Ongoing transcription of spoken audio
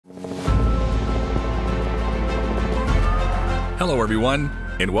Hello everyone,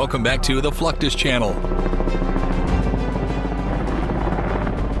 and welcome back to the Fluctus Channel.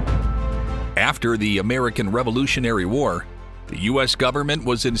 After the American Revolutionary War, the U.S. government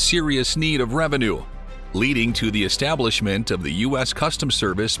was in serious need of revenue, leading to the establishment of the U.S. Customs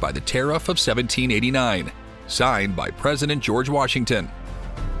Service by the Tariff of 1789, signed by President George Washington.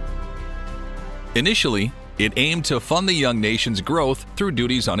 Initially, it aimed to fund the young nation's growth through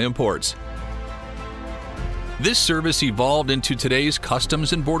duties on imports. This service evolved into today's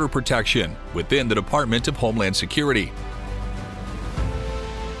Customs and Border Protection within the Department of Homeland Security.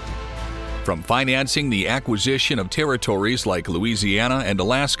 From financing the acquisition of territories like Louisiana and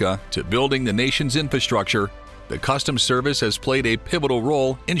Alaska to building the nation's infrastructure, the Customs Service has played a pivotal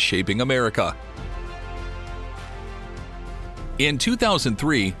role in shaping America. In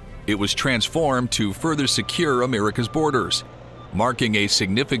 2003, it was transformed to further secure America's borders, marking a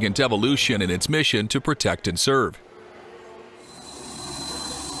significant evolution in its mission to protect and serve.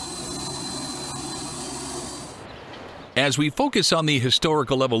 As we focus on the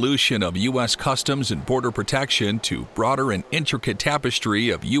historical evolution of U.S. Customs and Border Protection to broader and intricate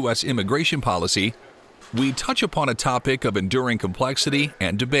tapestry of U.S. immigration policy, we touch upon a topic of enduring complexity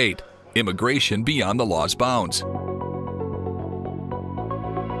and debate: immigration beyond the law's bounds.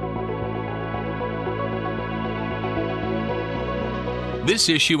 This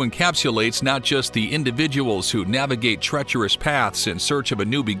issue encapsulates not just the individuals who navigate treacherous paths in search of a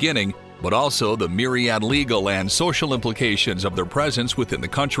new beginning, but also the myriad legal and social implications of their presence within the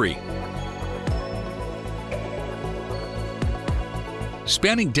country.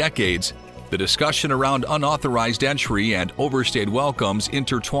 Spanning decades, the discussion around unauthorized entry and overstayed welcomes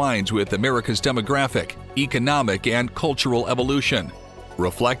intertwines with America's demographic, economic, and cultural evolution,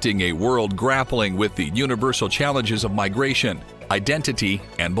 reflecting a world grappling with the universal challenges of migration, identity,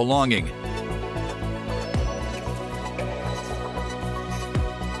 and belonging.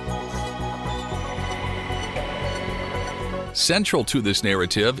 Central to this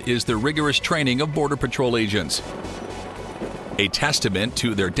narrative is the rigorous training of Border Patrol agents, a testament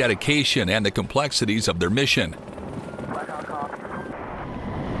to their dedication and the complexities of their mission.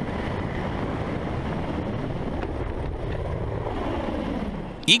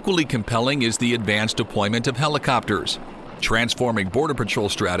 Equally compelling is the advanced deployment of helicopters, transforming Border Patrol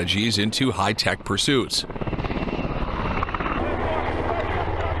strategies into high-tech pursuits.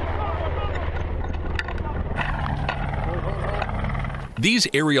 These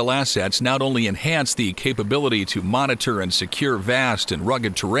aerial assets not only enhance the capability to monitor and secure vast and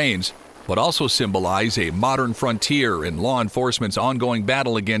rugged terrains, but also symbolize a modern frontier in law enforcement's ongoing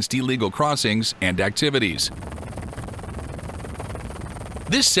battle against illegal crossings and activities.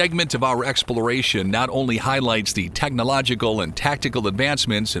 This segment of our exploration not only highlights the technological and tactical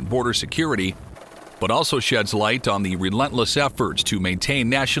advancements in border security, but also sheds light on the relentless efforts to maintain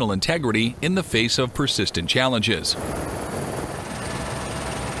national integrity in the face of persistent challenges.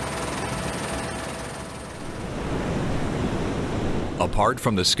 Apart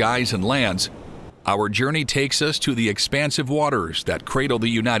from the skies and lands, our journey takes us to the expansive waters that cradle the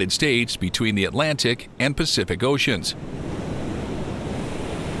United States between the Atlantic and Pacific Oceans.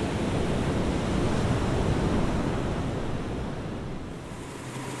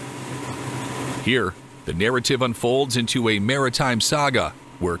 Here, the narrative unfolds into a maritime saga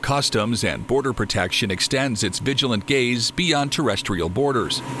where Customs and Border Protection extends its vigilant gaze beyond terrestrial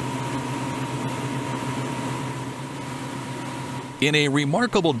borders. In a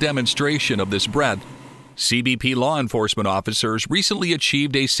remarkable demonstration of this breadth, CBP law enforcement officers recently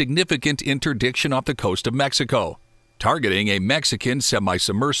achieved a significant interdiction off the coast of Mexico, targeting a Mexican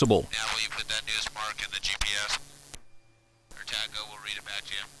semi-submersible. Now will you put that news mark in the GPS? Or Taco will read it back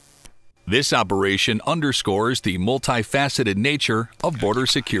to you. This operation underscores the multifaceted nature of border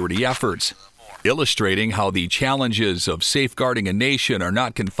security efforts, illustrating how the challenges of safeguarding a nation are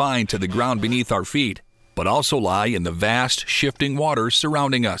not confined to the ground beneath our feet, but also lie in the vast, shifting waters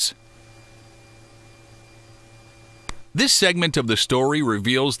surrounding us. This segment of the story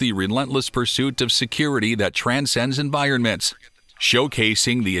reveals the relentless pursuit of security that transcends environments,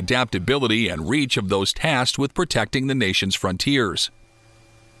 showcasing the adaptability and reach of those tasked with protecting the nation's frontiers.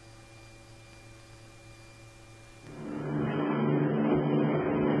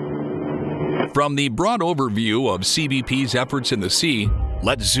 From the broad overview of CBP's efforts in the sea,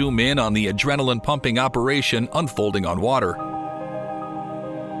 let's zoom in on the adrenaline-pumping operation unfolding on water.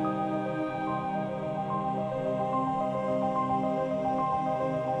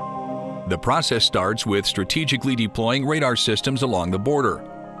 The process starts with strategically deploying radar systems along the border,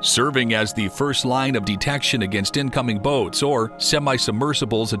 serving as the first line of detection against incoming boats or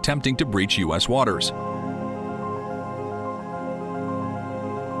semi-submersibles attempting to breach U.S. waters.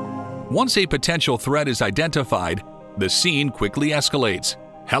 Once a potential threat is identified, the scene quickly escalates.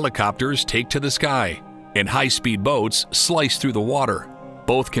 Helicopters take to the sky, and high-speed boats slice through the water,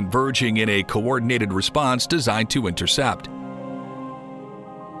 both converging in a coordinated response designed to intercept.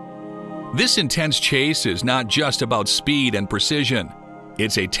 This intense chase is not just about speed and precision.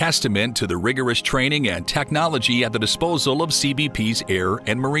 It's a testament to the rigorous training and technology at the disposal of CBP's air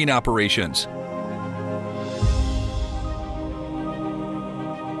and marine operations.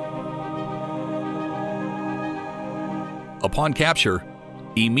 Upon capture,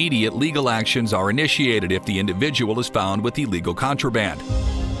 immediate legal actions are initiated if the individual is found with illegal contraband.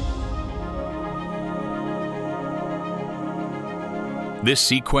 This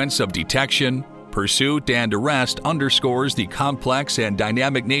sequence of detection, pursuit, and arrest underscores the complex and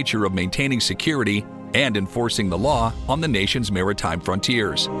dynamic nature of maintaining security and enforcing the law on the nation's maritime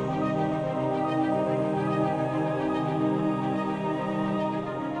frontiers.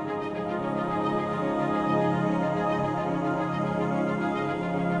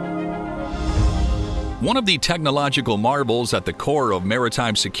 One of the technological marvels at the core of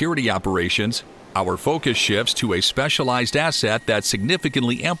maritime security operations, our focus shifts to a specialized asset that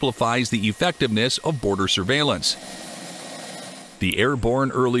significantly amplifies the effectiveness of border surveillance: the Airborne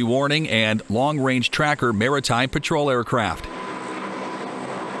Early Warning and Long-Range Tracker Maritime Patrol Aircraft.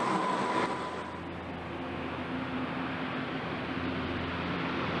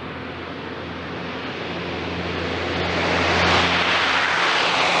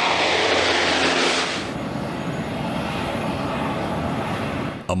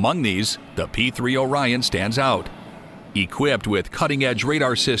 Among these, the P-3 Orion stands out. Equipped with cutting-edge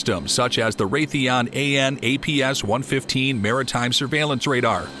radar systems such as the Raytheon AN/APS-115 Maritime Surveillance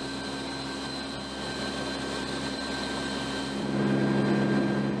Radar,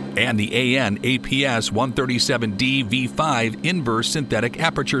 and the AN/APS-137D V5 Inverse Synthetic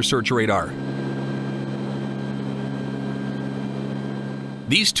Aperture Search Radar.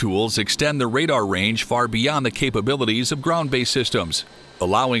 These tools extend the radar range far beyond the capabilities of ground-based systems,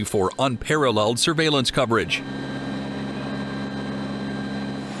 allowing for unparalleled surveillance coverage.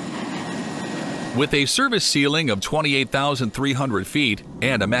 With a service ceiling of 28,300 feet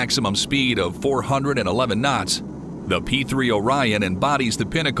and a maximum speed of 411 knots, the P-3 Orion embodies the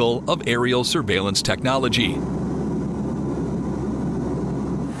pinnacle of aerial surveillance technology.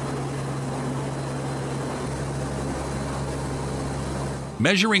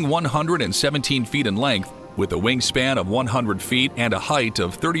 Measuring 117 feet in length, with a wingspan of 100 feet and a height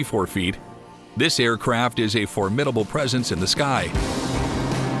of 34 feet, this aircraft is a formidable presence in the sky.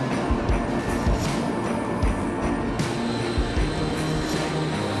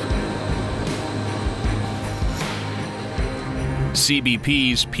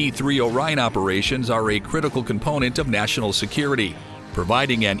 CBP's P-3 Orion operations are a critical component of national security,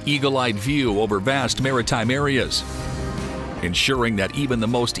 providing an eagle-eyed view over vast maritime areas, ensuring that even the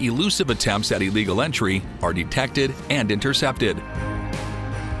most elusive attempts at illegal entry are detected and intercepted.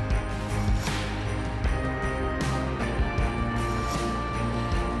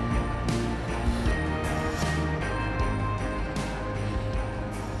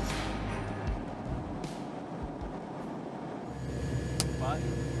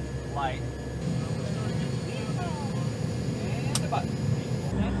 Light.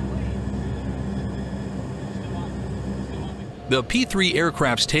 The P-3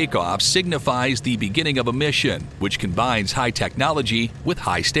 aircraft's takeoff signifies the beginning of a mission which combines high technology with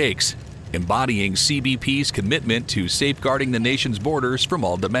high stakes, embodying CBP's commitment to safeguarding the nation's borders from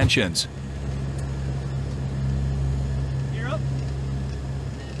all dimensions. You're up.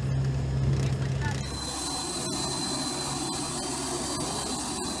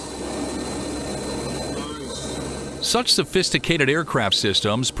 Such sophisticated aircraft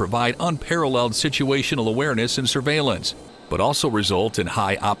systems provide unparalleled situational awareness and surveillance, but also result in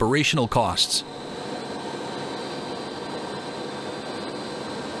high operational costs.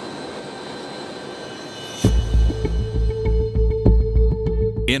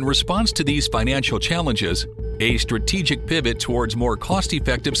 In response to these financial challenges, a strategic pivot towards more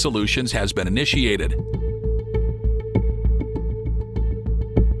cost-effective solutions has been initiated.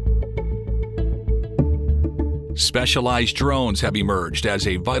 Specialized drones have emerged as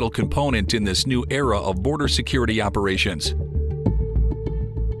a vital component in this new era of border security operations.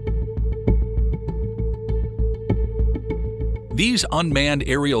 These unmanned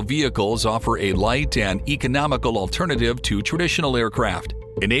aerial vehicles offer a light and economical alternative to traditional aircraft,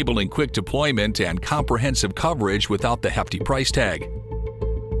 enabling quick deployment and comprehensive coverage without the hefty price tag.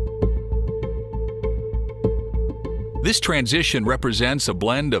 This transition represents a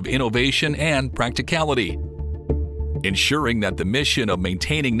blend of innovation and practicality. ensuring that the mission of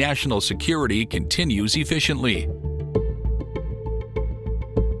maintaining national security continues efficiently.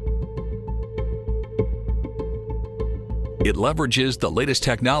 It leverages the latest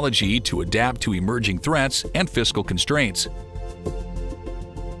technology to adapt to emerging threats and fiscal constraints.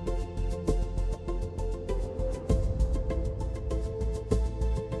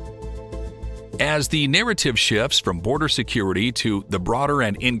 As the narrative shifts from border security to the broader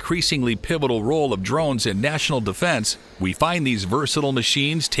and increasingly pivotal role of drones in national defense, we find these versatile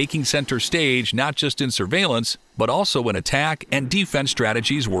machines taking center stage not just in surveillance, but also in attack and defense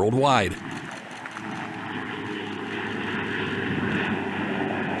strategies worldwide.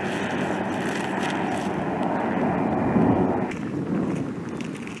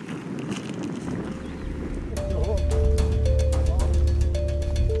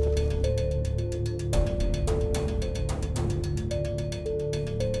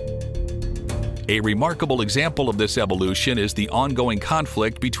 A remarkable example of this evolution is the ongoing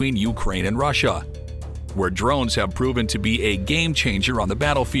conflict between Ukraine and Russia, where drones have proven to be a game changer on the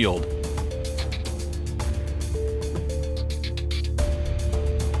battlefield.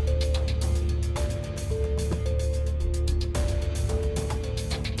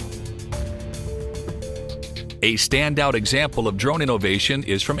 A standout example of drone innovation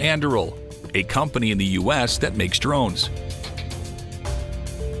is from Anduril, a company in the US that makes drones.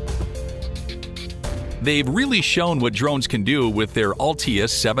 They've really shown what drones can do with their Altius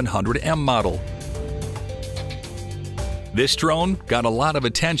 700M model. This drone got a lot of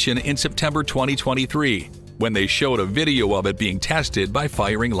attention in September 2023, when they showed a video of it being tested by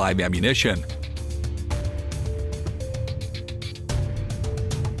firing live ammunition.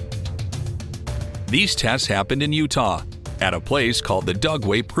 These tests happened in Utah, at a place called the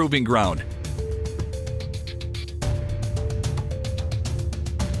Dugway Proving Ground.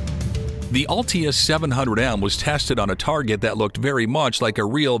 The Altius 700M was tested on a target that looked very much like a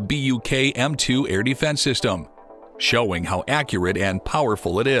real BUK M2 air defense system, showing how accurate and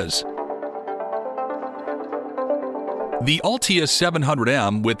powerful it is. The Altius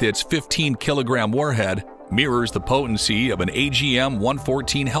 700M, with its 15-kilogram warhead, mirrors the potency of an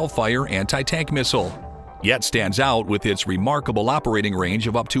AGM-114 Hellfire anti-tank missile, yet stands out with its remarkable operating range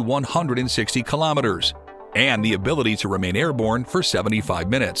of up to 160 kilometers and the ability to remain airborne for 75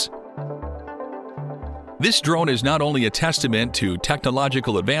 minutes. This drone is not only a testament to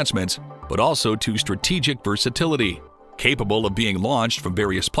technological advancements, but also to strategic versatility, capable of being launched from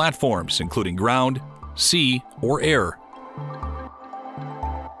various platforms, including ground, sea, or air.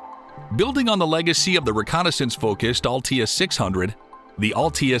 Building on the legacy of the reconnaissance-focused Altius 600, the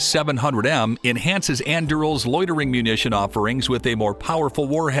Altius 700M enhances Anduril's loitering munition offerings with a more powerful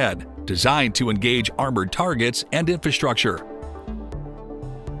warhead, designed to engage armored targets and infrastructure.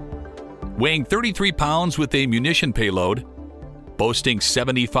 Weighing 33 pounds with a munition payload, boasting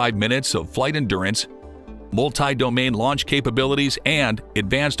 75 minutes of flight endurance, multi-domain launch capabilities, and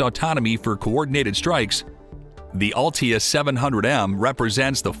advanced autonomy for coordinated strikes, the Altius 700M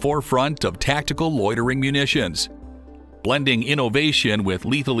represents the forefront of tactical loitering munitions, blending innovation with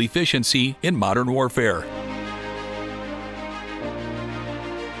lethal efficiency in modern warfare.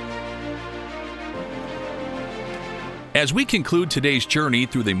 As we conclude today's journey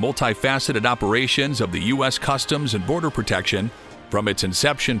through the multifaceted operations of the U.S. Customs and Border Protection, from its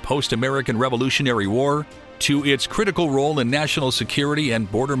inception post-American Revolutionary War to its critical role in national security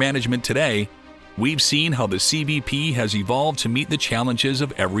and border management today, we've seen how the CBP has evolved to meet the challenges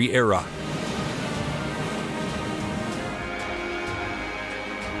of every era.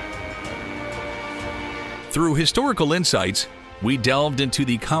 Through historical insights, we delved into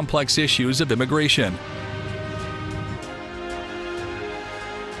the complex issues of immigration,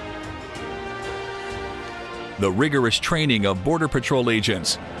 the rigorous training of Border Patrol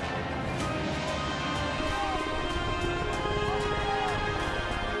agents,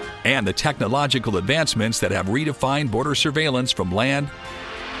 and the technological advancements that have redefined border surveillance from land,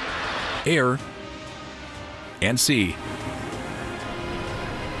 air, and sea.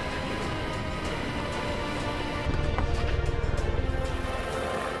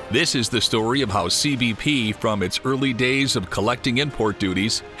 This is the story of how CBP, from its early days of collecting import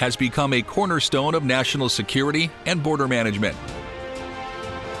duties, has become a cornerstone of national security and border management.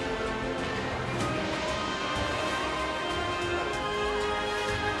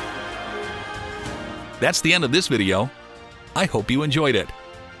 That's the end of this video. I hope you enjoyed it.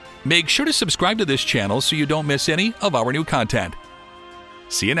 Make sure to subscribe to this channel so you don't miss any of our new content.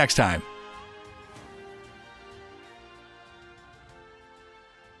 See you next time.